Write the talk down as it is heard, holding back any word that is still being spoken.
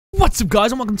What's up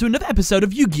guys, and welcome to another episode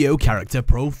of Yu-Gi-Oh! Character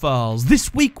Profiles.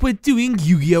 This week we're doing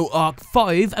Yu-Gi-Oh! Arc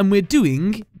 5 and we're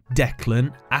doing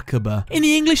Declan Akaba. In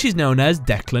the English he's known as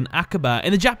Declan Akaba,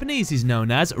 in the Japanese he's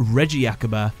known as Reiji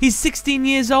Akaba. He's 16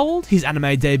 years old, his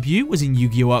anime debut was in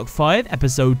Yu-Gi-Oh! Arc 5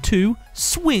 Episode 2,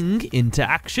 Swing into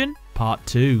Action, Part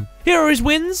 2. Here are his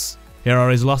wins, here are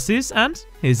his losses, and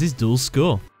here's his duel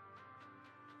score.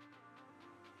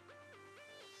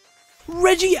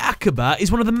 Reiji Akaba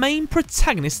is one of the main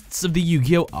protagonists of the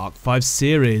Yu-Gi-Oh! Arc 5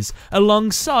 series,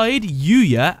 alongside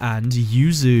Yugioh and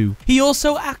Yugioh. He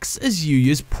also acts as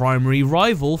Yugioh's primary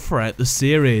rival throughout the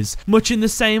series, much in the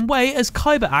same way as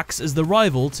Kaiba acts as the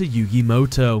rival to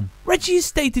Yugimoto. Reiji is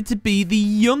stated to be the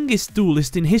youngest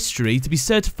duelist in history to be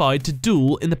certified to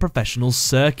duel in the professional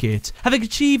circuit, having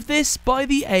achieved this by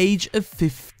the age of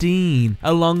 15.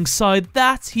 Alongside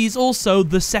that, he is also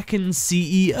the second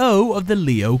CEO of the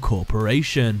Leo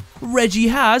Corporation. Reiji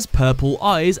has purple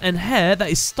eyes and hair that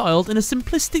is styled in a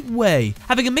simplistic way,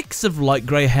 having a mix of light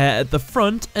grey hair at the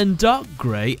front and dark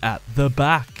grey at the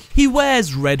back. He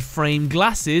wears red frame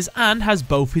glasses and has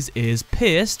both his ears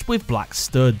pierced with black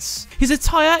studs. His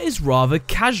attire is rather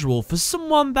casual for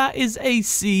someone that is a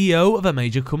CEO of a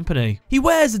major company. He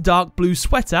wears a dark blue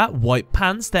sweater, white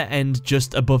pants that end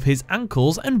just above his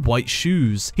ankles, and white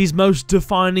shoes. His most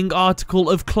defining article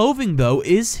of clothing though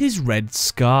is his red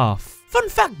scarf. Fun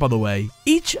fact by the way,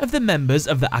 each of the members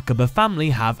of the Akaba family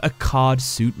have a card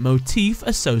suit motif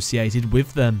associated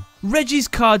with them. Reiji's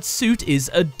card suit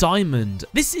is a diamond.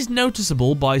 This is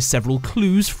noticeable by several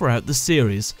clues throughout the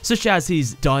series, such as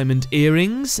his diamond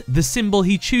earrings, the symbol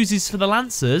he chooses for the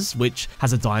Lancers, which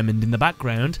has a diamond in the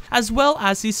background, as well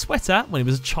as his sweater when he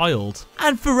was a child.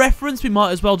 And for reference, we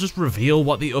might as well just reveal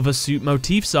what the other suit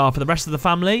motifs are for the rest of the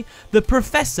family. The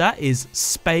Professor is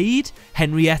Spade,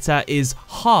 Henrietta is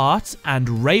Heart, and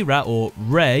Reira or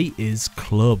Ray is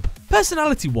Club.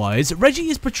 Personality-wise, Reiji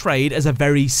is portrayed as a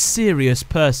very serious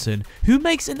person who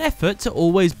makes an effort to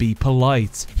always be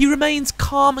polite. He remains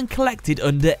calm and collected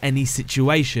under any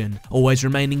situation, always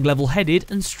remaining level-headed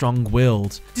and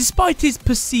strong-willed. Despite his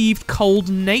perceived cold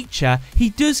nature, he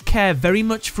does care very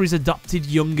much for his adopted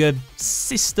younger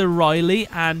sister Riley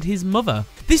and his mother.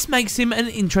 This makes him an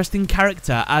interesting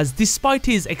character, as despite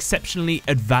his exceptionally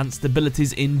advanced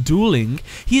abilities in dueling,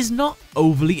 he is not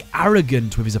overly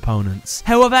arrogant with his opponents.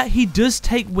 However, he does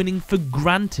take winning for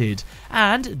granted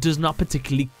and does not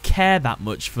particularly care that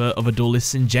much for other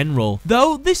duelists in general,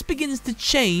 though this begins to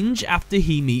change after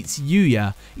he meets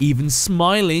Yugioh, even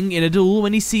smiling in a duel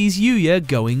when he sees Yugioh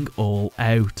going all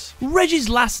out. Reiji's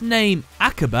last name,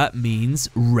 Akaba, means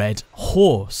red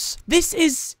horse. This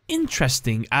is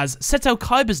interesting as Seto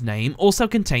Kaiba's name also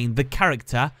contained the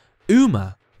character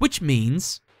Uma, which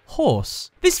means horse.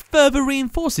 This further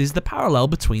reinforces the parallel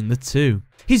between the two.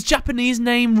 His Japanese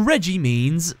name Reiji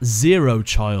means Zero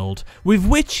Child, with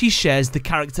which he shares the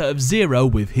character of Zero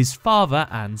with his father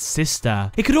and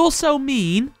sister. It could also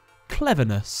mean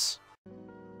cleverness.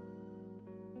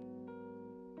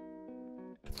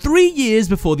 3 years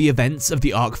before the events of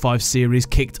the Arc 5 series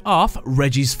kicked off,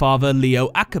 Reiji's father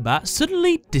Leo Akaba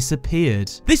suddenly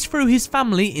disappeared. This threw his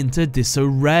family into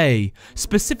disarray,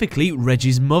 specifically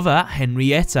Reiji's mother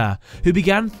Henrietta, who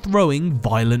began throwing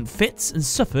violent fits and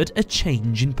suffered a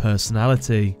change in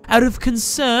personality. Out of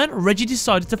concern, Reiji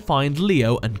decided to find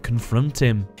Leo and confront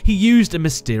him. He used a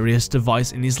mysterious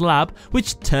device in his lab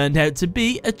which turned out to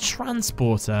be a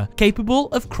transporter capable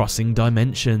of crossing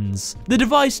dimensions. The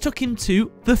device took him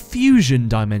to the fusion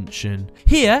dimension.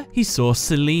 Here he saw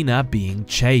Selena being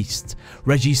chased.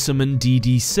 Reiji summoned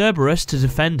DD Cerberus to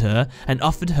defend her and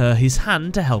offered her his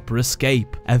hand to help her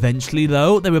escape. Eventually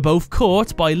though, they were both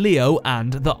caught by Leo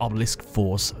and the Obelisk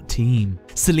Force team.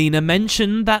 Selena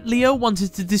mentioned that Leo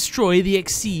wanted to destroy the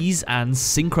Xyz and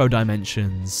Synchro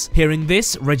dimensions. Hearing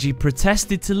this, Reiji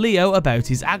protested to Leo about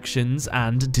his actions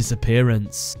and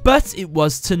disappearance. But it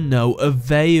was to no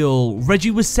avail.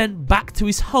 Reiji was sent back to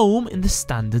his home in the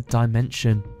standard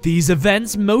dimension. These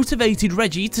events motivated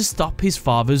Reiji to stop his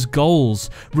father's goals,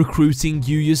 recruiting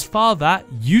Yugioh's father,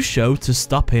 Yugioh, to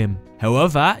stop him.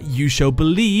 However, Yugioh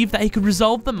believed that he could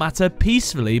resolve the matter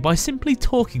peacefully by simply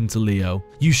talking to Leo.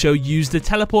 Yugioh used the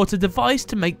teleporter device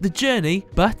to make the journey,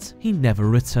 but he never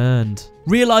returned.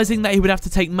 Realizing that he would have to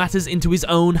take matters into his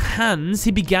own hands, he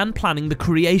began planning the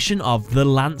creation of the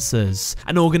Lancers,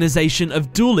 an organization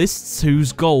of duelists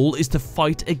whose goal is to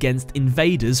fight against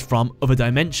invaders from other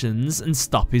dimensions and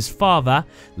stop his father,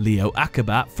 Leo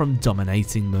Akaba, from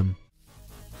dominating them.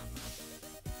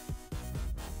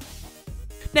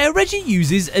 Now, Reiji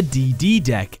uses a DD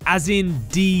deck, as in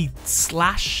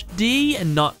D/D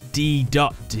and not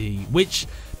D.D, which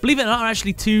Believe it or not, are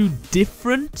actually two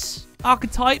different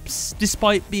archetypes,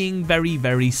 despite being very,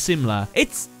 very similar.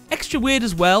 It's extra weird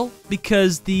as well,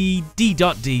 because the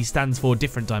D.D stands for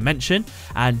different dimension,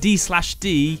 and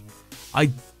D/D,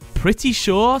 I'm pretty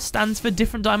sure, stands for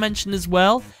different dimension as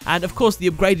well. And of course, the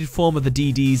upgraded form of the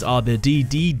DDs are the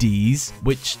DDDs,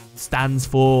 which stands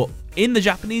for, in the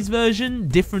Japanese version,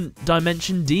 different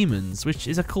dimension demons, which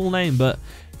is a cool name, but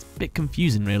it's a bit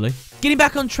confusing, really. Getting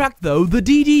back on track though, the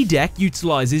DD deck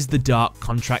utilizes the Dark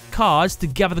Contract cards to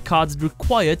gather the cards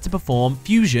required to perform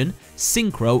fusion,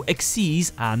 synchro,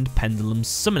 exceeds, and pendulum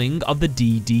summoning of the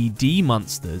DDD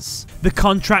monsters. The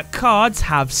contract cards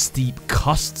have steep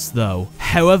costs though.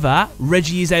 However,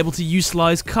 Reiji is able to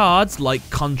utilize cards like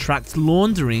contract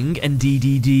laundering and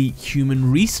DDD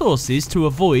human resources to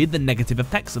avoid the negative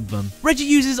effects of them. Reiji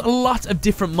uses a lot of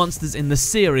different monsters in the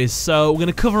series, so we're going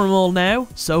to cover them all now,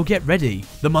 so get ready.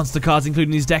 The monster cards included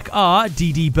in his deck are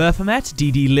DD Berthomet,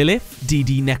 DD Lilith,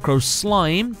 DD Necro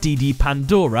Slime, DD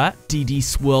Pandora, DD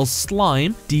Swirl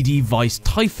Slime, DD Vice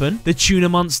Typhon, the Tuna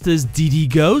monsters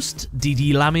DD Ghost,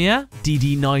 DD Lamia,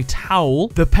 DD Night Howl,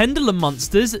 the Pendulum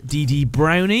monsters DD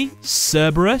Brownie,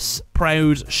 Cerberus,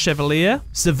 Proud Chevalier,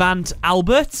 Savant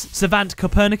Albert, Savant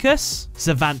Copernicus,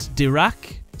 Savant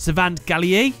Dirac, Savant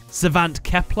Gallier, Savant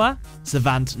Kepler,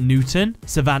 Savant Newton,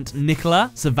 Savant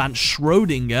Nicola, Savant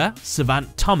Schrodinger,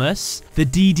 Savant Thomas, the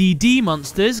DDD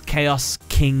monsters Chaos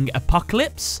King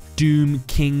Apocalypse, Doom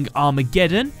King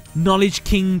Armageddon, Knowledge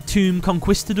King Tomb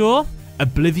Conquistador,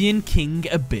 Oblivion King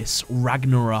Abyss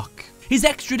Ragnarok. His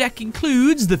extra deck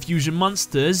includes the fusion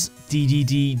monsters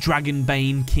DDD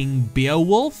Dragonbane King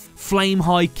Beowulf, Flame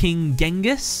High King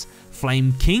Genghis,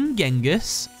 Flame King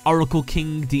Genghis, Oracle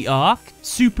King D'Arc,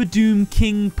 Super Doom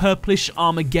King Purplish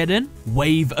Armageddon,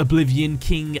 Wave Oblivion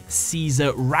King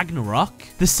Caesar Ragnarok,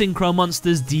 the Synchro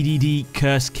Monsters DDD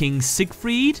Curse King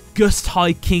Siegfried, Gust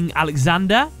High King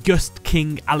Alexander, Gust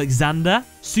King Alexander,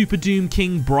 Super Doom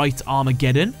King Bright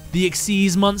Armageddon, the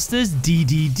Xyz Monsters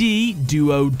DDD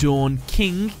Duo Dawn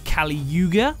King Kali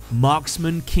Yuga,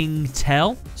 Marksman King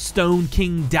Tell, Stone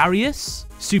King Darius,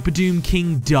 Super Doom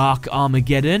King Dark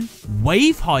Armageddon,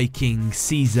 Wave High King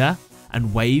Caesar,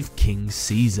 and Wave King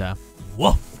Caesar.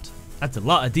 Woofed. That's a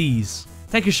lot of Ds.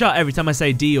 Take a shot every time I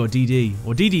say D or DD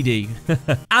or DDD.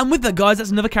 And with that, guys, that's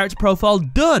another character profile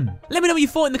done. Let me know what you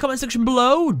thought in the comment section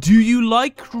below. Do you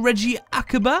like Reiji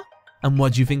Akaba? And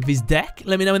what do you think of his deck?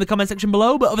 Let me know in the comment section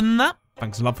below. But other than that,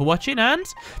 thanks a lot for watching and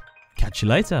catch you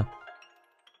later.